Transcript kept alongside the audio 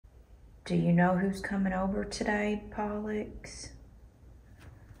Do you know who's coming over today, Pollux?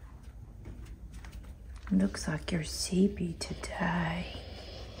 Looks like you're sleepy today.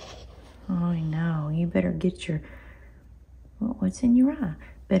 Oh, I know. You better get your... What's in your eye?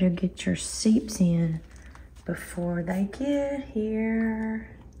 Better get your sleeps in before they get here.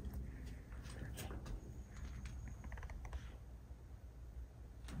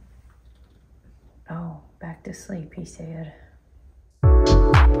 Oh, back to sleep, he said.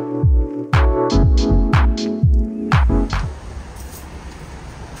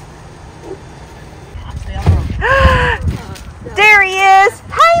 There he is.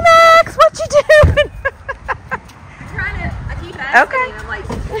 Hey, Max, what you doing? I keep asking,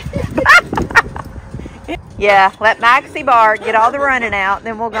 okay. Yeah, let Maxie bark, get all the running out,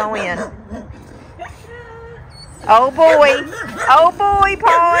 then we'll go in. Oh boy,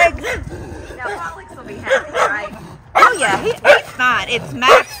 Pollux. Now Pollux will be happy, right? Oh yeah, he's fine. It's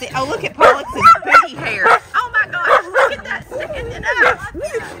Maxie. Oh, look at Pollux's pretty hair. Oh my gosh, look at that standing up.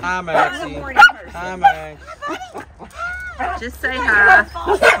 Hi, Maxie. Hi, Max. Just say hi.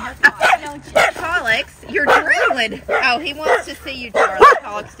 Pollux, you're drooling. Oh, he wants to see you, Charlie.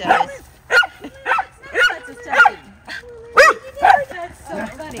 Pollux does. That's a stuffy. That's so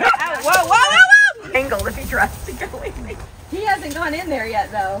funny. Whoa. Angled if he tries to go in. He hasn't gone in there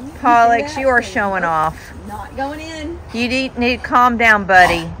yet, though. Pollux, you are showing off. Not going in. You need to calm down,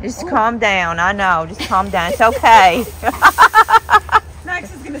 buddy. Just calm down. I know. Just calm down. It's okay.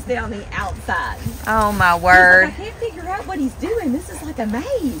 Max is going to stay on the outside. Oh, my word. Like, I can't figure out what he's doing. This is like a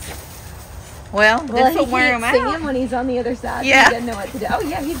maze. Well, this will wear him out. He can't see him when he's on the other side. Yeah. He doesn't know what to do. Oh,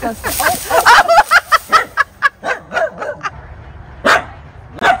 yeah, he goes.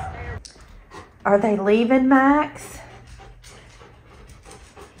 Are they leaving, Max?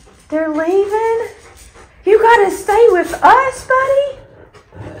 They're leaving? You gotta stay with us, buddy?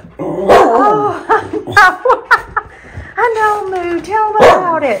 Oh, I know, Moo. Tell them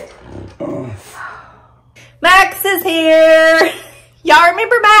about it. Max is here. Y'all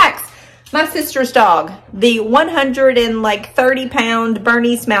remember Max? My sister's dog. The 130-pound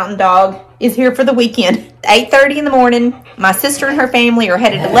Bernese Mountain Dog is here for the weekend. 8:30 in the morning. My sister and her family are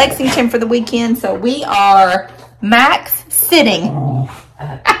headed to Lexington for the weekend, so we are Max sitting.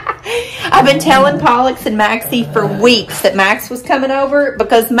 I've been telling Pollux and Maxie for weeks that Max was coming over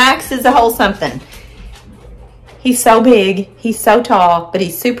because Max is a whole something. He's so big, he's so tall, but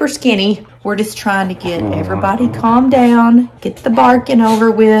he's super skinny. We're just trying to get everybody calmed down, get the barking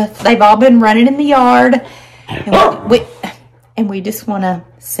over with. They've all been running in the yard, and we just want to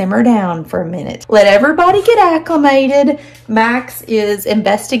simmer down for a minute. Let everybody get acclimated. Max is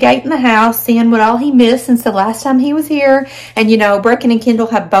investigating the house, seeing what all he missed since the last time he was here. And you know, Brecken and Kendall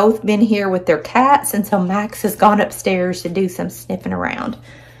have both been here with their cats, and so Max has gone upstairs to do some sniffing around.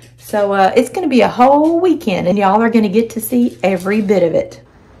 So it's going to be a whole weekend, and y'all are going to get to see every bit of it.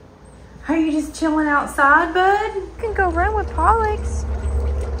 Are you just chilling outside, bud? You can go run with Pollux.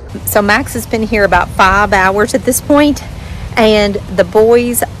 So Max has been here about 5 hours at this point, and the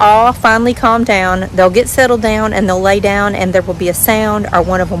boys all finally calm down. They'll get settled down and they'll lay down, and there will be a sound or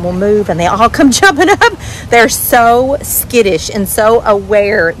one of them will move and they all come jumping up. They're so skittish and so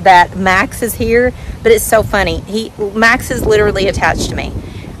aware that Max is here, but it's so funny. Max is literally attached to me.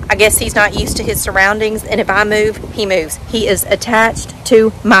 I guess he's not used to his surroundings, and if I move, he moves. He is attached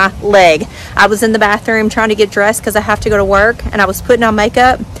to my leg. I was in the bathroom trying to get dressed because I have to go to work, and I was putting on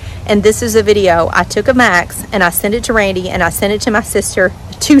makeup, and this is a video I took of Max, and I sent it to Randy, and I sent it to my sister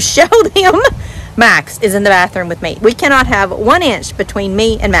to show them Max is in the bathroom with me. We cannot have 1 inch between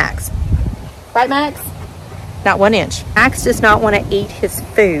me and Max. Right, Max? Not 1 inch. Max does not want to eat his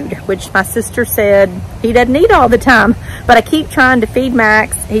food, which my sister said he doesn't eat all the time. But I keep trying to feed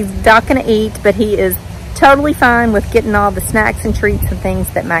Max. He's not going to eat, but he is totally fine with getting all the snacks and treats and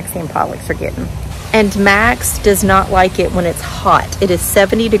things that Maxie and Pollux are getting. And Max does not like it when it's hot. It is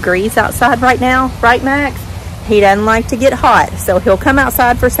 70 degrees outside right now. Right, Max? He doesn't like to get hot. So he'll come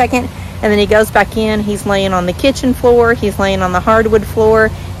outside for a second, and then he goes back in. He's laying on the kitchen floor. He's laying on the hardwood floor.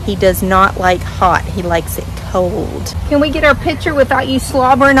 He does not like hot. He likes it cold. Can we get our picture without you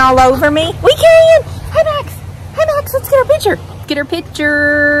slobbering all over me? We can! Hi, Max. Hi, Max. Let's get our picture. Get our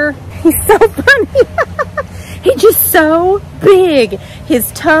picture. He's so funny. He's just so big.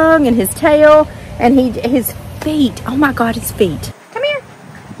 His tongue and his tail and his feet. Oh, my God, his feet. Come here.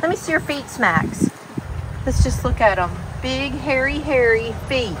 Let me see your feet, Max. Let's just look at them. Big, hairy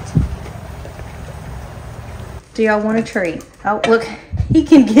feet. Do y'all want a treat? Oh, look. He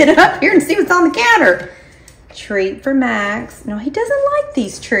can get up here and see what's on the counter. Treat for Max. No, he doesn't like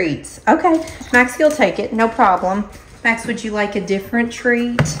these treats. Okay, Max, he'll take it. No problem. Max, would you like a different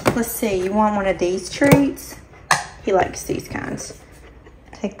treat? Let's see, you want one of these treats? He likes these kinds.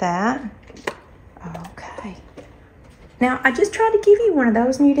 Take that. Okay. Now, I just tried to give you one of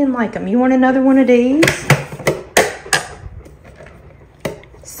those and you didn't like them. You want another one of these?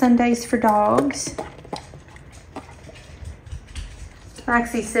 Sundays for dogs.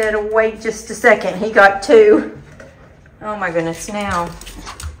 Maxie said, oh, wait just a second. He got 2. Oh my goodness, now.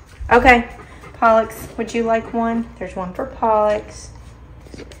 Okay, Pollux, would you like one? There's one for Pollux.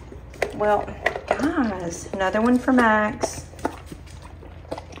 Well, guys, another one for Max.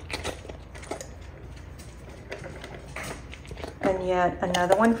 And yet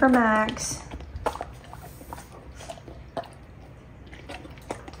another one for Max.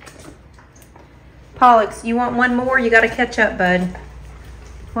 Pollux, you want one more? You gotta catch up, bud.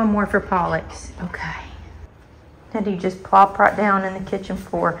 One more for Pollux. Okay. And you just plop right down in the kitchen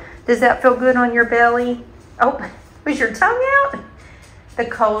floor. Does that feel good on your belly? Oh, was your tongue out? The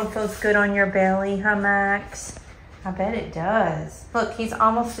cold feels good on your belly, huh, Max? I bet it does. Look, he's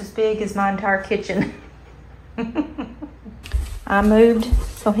almost as big as my entire kitchen. I moved,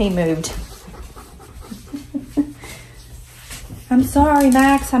 so he moved. I'm sorry,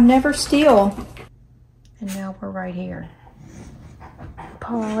 Max. I'm never still. And now we're right here.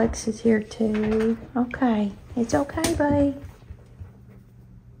 Pollux is here too. Okay. It's okay, babe.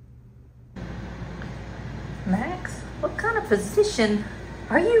 Max, what kind of position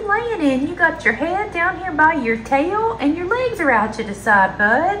are you laying in? You got your head down here by your tail and your legs are out to the side,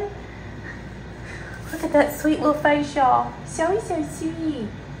 bud. Look at that sweet little face, y'all. So sweet.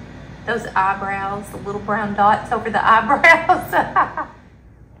 Those eyebrows, the little brown dots over the eyebrows.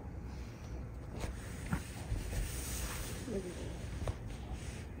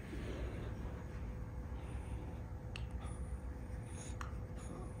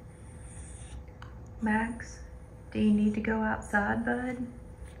 Max, do you need to go outside, bud?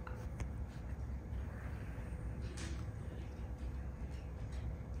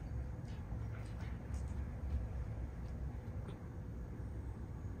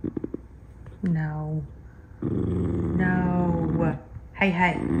 No. No. Hey,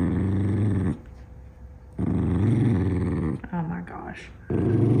 hey. Oh my gosh.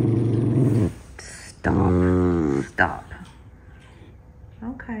 Stop. Stop.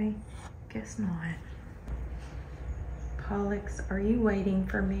 Okay. Guess not. Pollux, are you waiting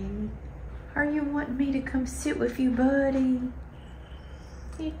for me? Are you wanting me to come sit with you, buddy?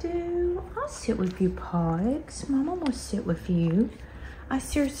 You do? I'll sit with you, Pollux. Mama will sit with you. I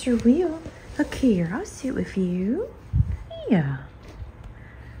sure will. Look here, I'll sit with you. Yeah.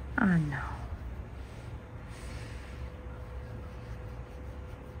 I know.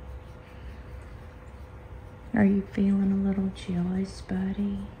 Are you feeling a little jealous,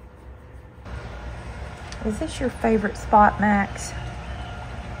 buddy? Is this your favorite spot, Max?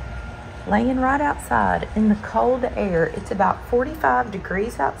 Laying right outside in the cold air. It's about 45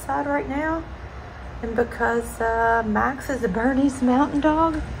 degrees outside right now. And because Max is a Bernese Mountain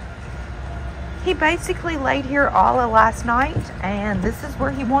Dog, he basically laid here all of last night. And this is where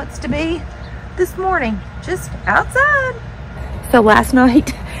he wants to be this morning, just outside. So last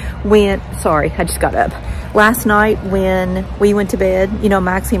night sorry, I just got up. Last night when we went to bed, you know,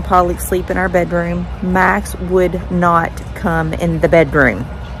 Max and Pollux sleep in our bedroom. Max would not come in the bedroom.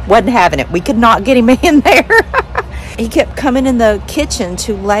 Wasn't having it. We could not get him in there. He kept coming in the kitchen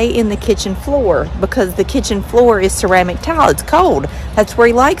to lay in the kitchen floor because the kitchen floor is ceramic tile. It's cold. That's where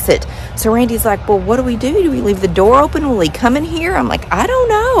he likes it. So Randy's like, well, what do? Do we leave the door open? Will he come in here? I'm like, I don't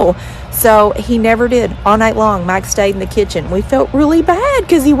know. So he never did. All night long, Max stayed in the kitchen. We felt really bad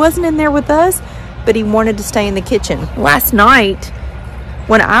because he wasn't in there with us, but he wanted to stay in the kitchen. Last night,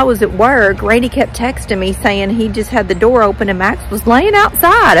 when I was at work, Randy kept texting me saying he just had the door open and Max was laying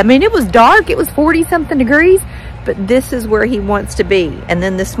outside. I mean, it was dark. It was 40-something degrees, but this is where he wants to be. And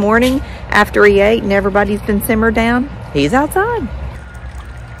then this morning, after he ate and everybody's been simmered down, he's outside.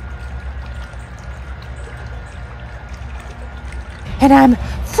 And I'm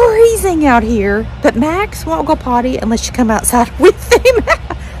freezing out here, but Max won't go potty unless you come outside with him.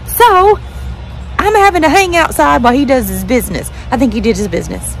 So I'm having to hang outside while he does his business. I think he did his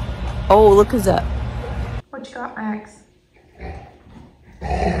business. Oh, look who's up. What you got, Max?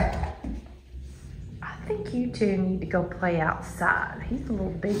 I think you two need to go play outside. He's a little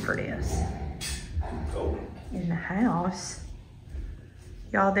big for this. In the house.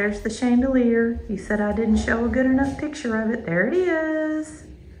 Y'all, there's the chandelier. He said I didn't show a good enough picture of it. There it is.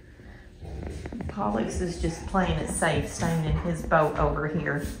 Pollux is just playing it safe, staying in his boat over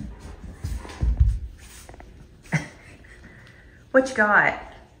here. What you got?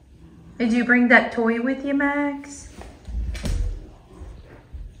 Did you bring that toy with you, Max?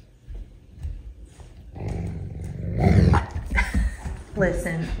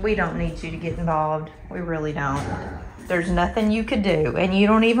 Listen, we don't need you to get involved. We really don't. There's nothing you could do, and you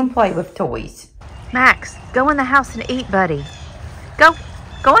don't even play with toys. Max, go in the house and eat, buddy. Go.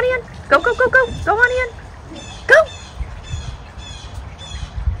 Go on in. Go, go, go, go. Go on in. Go.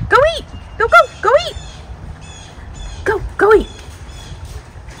 Go eat. Go, go, go eat. Go, go eat.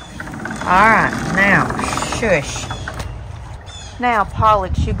 All right, now, shush. Now,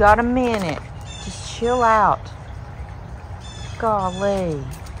 Pollux, you got a minute. Just chill out. Golly.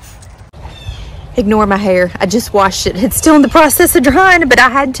 Ignore my hair. I just washed it. It's still in the process of drying, but I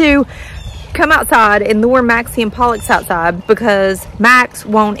had to come outside and lure Maxie and Pollux outside because Max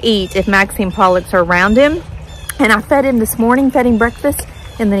won't eat if Maxie and Pollux are around him. And I fed him this morning, fed him breakfast,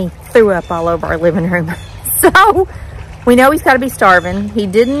 and then he threw up all over our living room. So we know he's got to be starving. He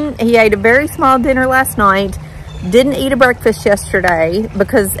ate a very small dinner last night. Didn't eat a breakfast yesterday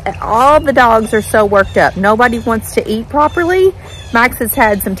because all the dogs are so worked up. Nobody wants to eat properly. Max has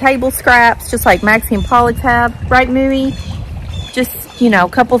had some table scraps, just like Maxie and Pollux have. Right, Mooey? Just, you know, a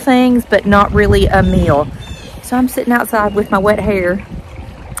couple things, but not really a meal. So I'm sitting outside with my wet hair,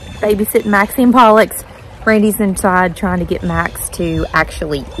 babysitting Maxie and Pollux. Randy's inside trying to get Max to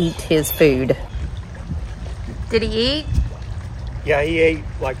actually eat his food. Did he eat? Yeah, he ate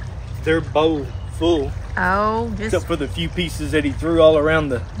like their bowl full. Oh, just... Except for the few pieces that he threw all around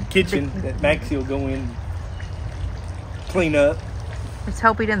the kitchen that Maxie will go in and clean up. Let's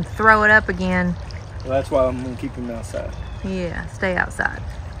hope he didn't throw it up again. Well, that's why I'm going to keep him outside. Yeah, stay outside.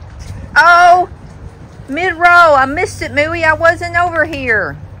 Oh! Mid-row. I missed it, Mooey. I wasn't over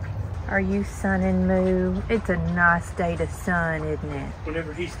here. Are you sunning, Moo? It's a nice day to sun, isn't it?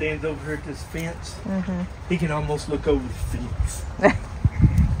 Whenever he stands over here at this fence, he can almost look over the fence.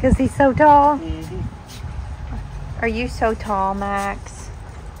 Because he's so tall? Mm-hmm. Are you so tall, Max?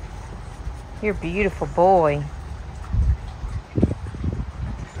 You're a beautiful boy.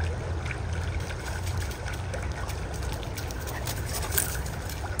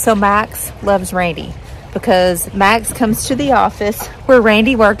 So Max loves Randy because Max comes to the office where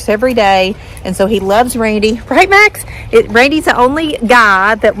Randy works every day, and so he loves Randy. Right, Max? Randy's the only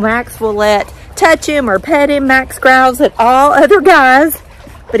guy that Max will let touch him or pet him. Max growls at all other guys,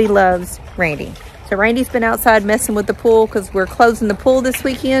 but he loves Randy. So Randy's been outside messing with the pool because we're closing the pool this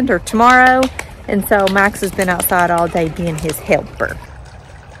weekend or tomorrow. And so Max has been outside all day being his helper.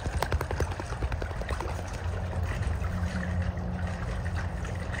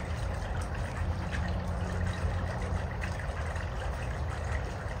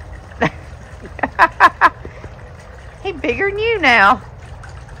 He's bigger than you now.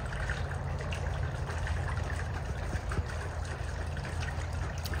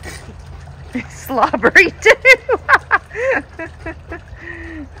 Slobbery too.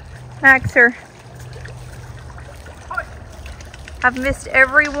 Maxer. I've missed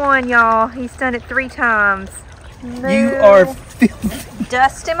every one, y'all. He's done it 3 times. No. You are filthy.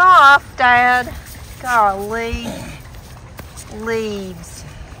 Dust him off, Dad. Golly. Leaves.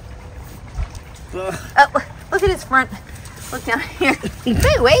 Oh, look at his front. Look down here.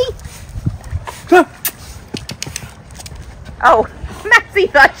 Booey. Oh, Maxie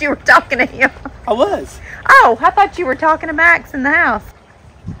thought you were talking to him. I was. Oh, I thought you were talking to Max in the house.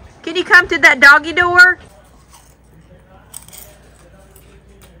 Can you come to that doggy door?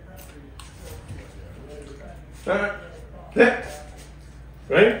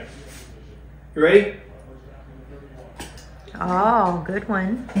 Ready? You ready? Oh, good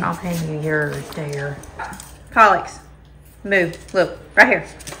one. I'll hand you yours, dear. Pollux, move. Look, right here.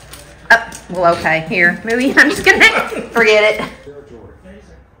 Oh, well, okay. Here, Mooey, I'm just gonna forget it.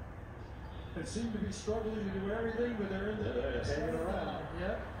 They seem to be struggling to do everything, but they're in the hanging around.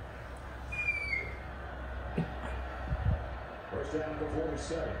 Yep. First down to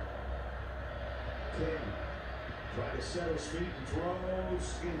 47. King trying to set his feet and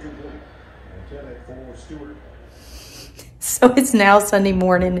throws incomplete. Intended for Stewart. So it's now Sunday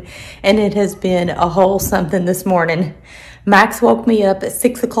morning, and it has been a whole something this morning. Max woke me up at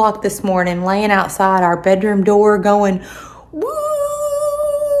 6 o'clock this morning, laying outside our bedroom door going, woo!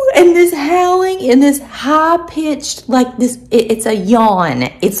 And this howling in this high-pitched, like this, it's a yawn.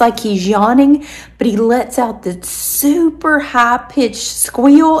 It's like he's yawning, but he lets out this super high-pitched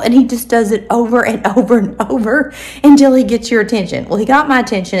squeal, and he just does it over and over and over until he gets your attention. Well, he got my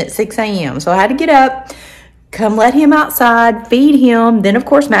attention at 6 a.m., so I had to get up, come let him outside, feed him. Then, of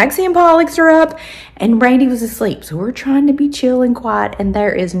course, Maxie and Pollux are up, and Randy was asleep. So we're trying to be chill and quiet, and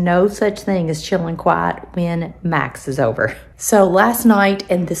there is no such thing as chill and quiet when Max is over. So last night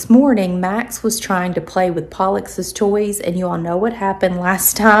and this morning, Max was trying to play with Pollux's toys, and you all know what happened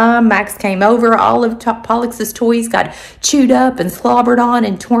last time. Max came over, all of Pollux's toys got chewed up and slobbered on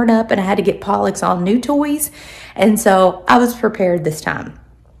and torn up, and I had to get Pollux all new toys. And so I was prepared this time.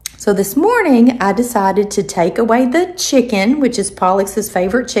 So this morning, I decided to take away the chicken, which is Pollux's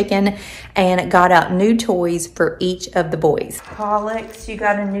favorite chicken, and got out new toys for each of the boys. Pollux, you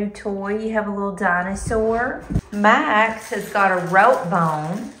got a new toy. You have a little dinosaur. Max has got a rope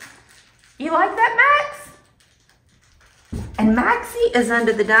bone. You like that, Max? And Maxie is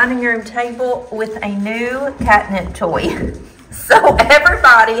under the dining room table with a new catnip toy. So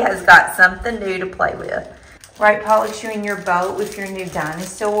everybody has got something new to play with. Right, Pollux, you in your boat with your new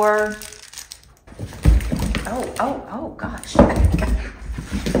dinosaur. Oh, gosh.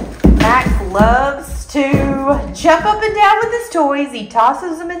 Max loves to jump up and down with his toys. He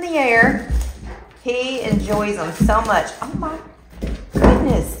tosses them in the air. He enjoys them so much. Oh, my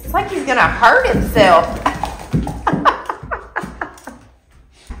goodness. It's like he's going to hurt himself.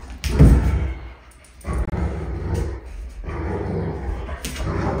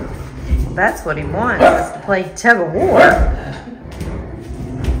 That's what he wants, is to play tug of war.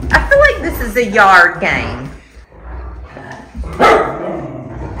 I feel like this is a yard game.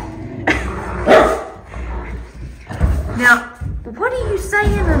 Now, what are you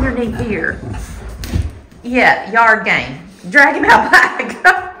saying underneath here? Yeah, yard game. Drag him out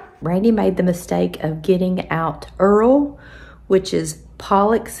back. Randy made the mistake of getting out Earl, which is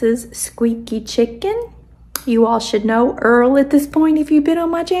Pollux's squeaky chicken. You all should know Earl at this point if you've been on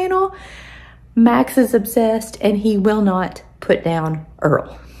my channel. Max is obsessed and he will not put down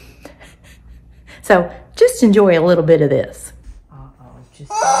Earl. So just enjoy a little bit of this.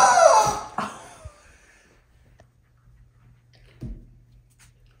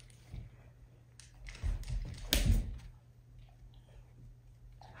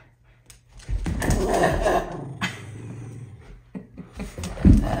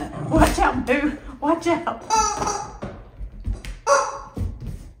 Watch out, Boo. Watch out.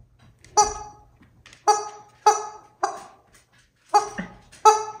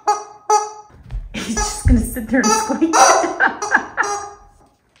 He's just going to sit there and squeak.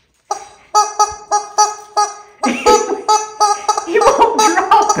 He won't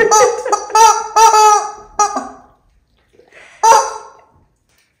drop it.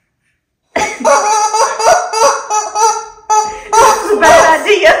 That's a bad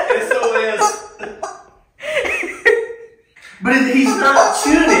idea. But he's not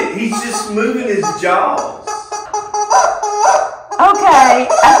chewing it. He's just moving his jaws. Okay,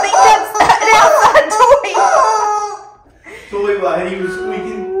 I think that's an outside toy. Toy while he was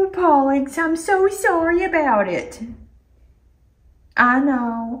squeaking. Oh, Pollux, I'm so sorry about it. I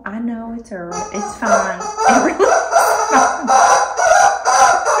know, it's Earl. It's fine. Everything's fine.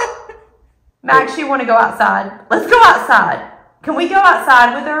 Max, you want to go outside? Let's go outside. Can we go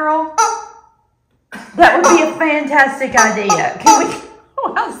outside with Earl? That would be a fantastic idea. Can we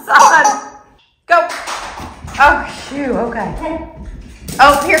go outside? Go. Oh, shoot, okay.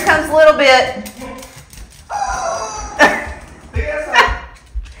 Oh, here comes a little bit.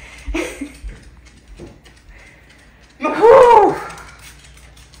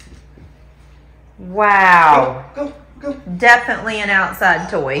 Wow. Go. Definitely an outside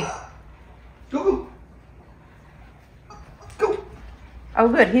toy. Go. Oh,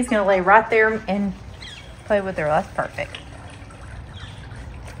 good. He's going to lay right there and play with her. That's perfect.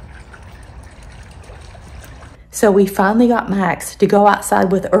 So we finally got Max to go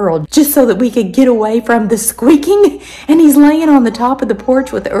outside with Earl just so that we could get away from the squeaking. And he's laying on the top of the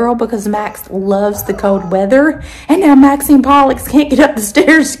porch with Earl because Max loves the cold weather. And now Maxie and Pollux can't get up the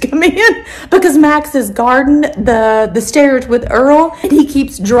stairs to come in because Max is guarding the stairs with Earl. And he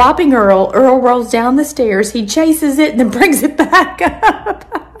keeps dropping Earl. Earl rolls down the stairs. He chases it and then brings it back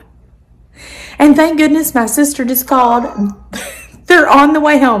up. And thank goodness my sister just called. They're on the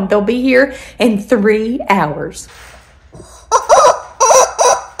way home. They'll be here in 3 hours.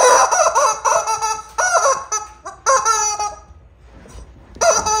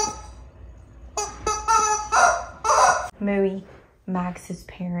 Mooey, Max's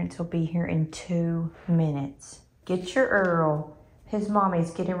parents will be here in 2 minutes. Get your Earl. His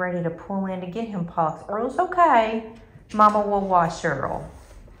mommy's getting ready to pull in to get him, Pollux. Earl's okay. Mama will wash Earl.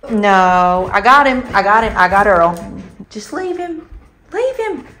 No, I got him. I got Earl. Just leave him. Leave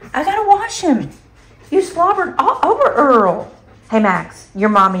him. I gotta wash him. You slobbered all over Earl. Hey, Max, your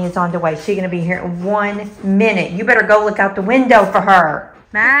mommy is on the way. She's going to be here in 1 minute. You better go look out the window for her.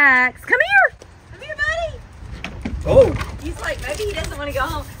 Max, come here. Come here, buddy. Oh. He's like, maybe he doesn't want to go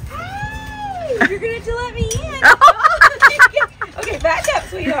home. Hey, you're going to have to let me in. Okay, back up,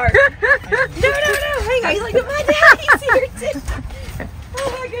 sweetheart. No. Hang on. He's like, but my daddy's here, too.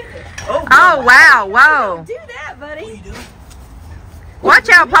 Oh, my goodness. Oh, wow. Whoa. Don't do that, buddy. Watch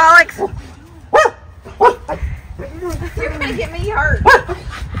out, Pollux. You're going to get me hurt.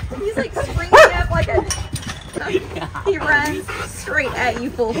 He's like springing up like a... He runs straight at you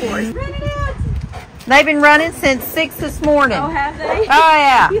full force. Run it out. They've been running since 6 this morning. Oh, have they? Oh,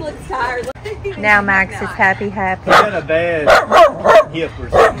 yeah. He looks tired. Now Max is happy. He got a bad hip or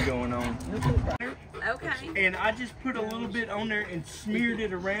something going on. Okay. And I just put a little bit on there and smeared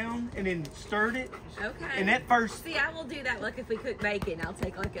it around and then stirred it. Okay. And at first, See, I will do that. Like if we cook bacon, I'll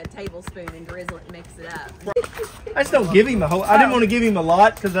take like a tablespoon and drizzle it and mix it up. I just don't give him a whole. I didn't want to give him a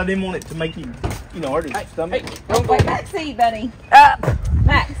lot because I didn't want it to make him, hurt his stomach. Wait, Max, eat, buddy.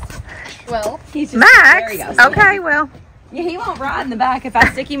 Max. Well, he's just Max. There he goes. Okay, well. Yeah, he won't ride in the back. If I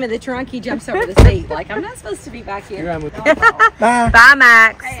stick him in the trunk, he jumps over the seat. Like I'm not supposed to be back here. Bye. Bye,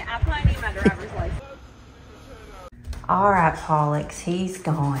 Max. Hey, I probably need my driver's license. All right, Pollux, he's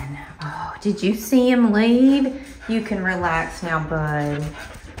gone. Oh, did you see him leave? You can relax now, bud.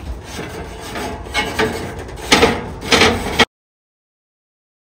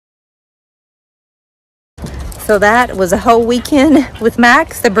 So that was a whole weekend with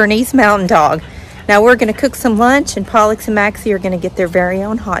Max, the Bernese Mountain Dog. Now we're going to cook some lunch, and Pollux and Maxie are going to get their very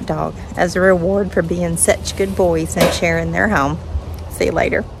own hot dog as a reward for being such good boys and sharing their home. See you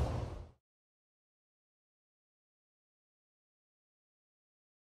later.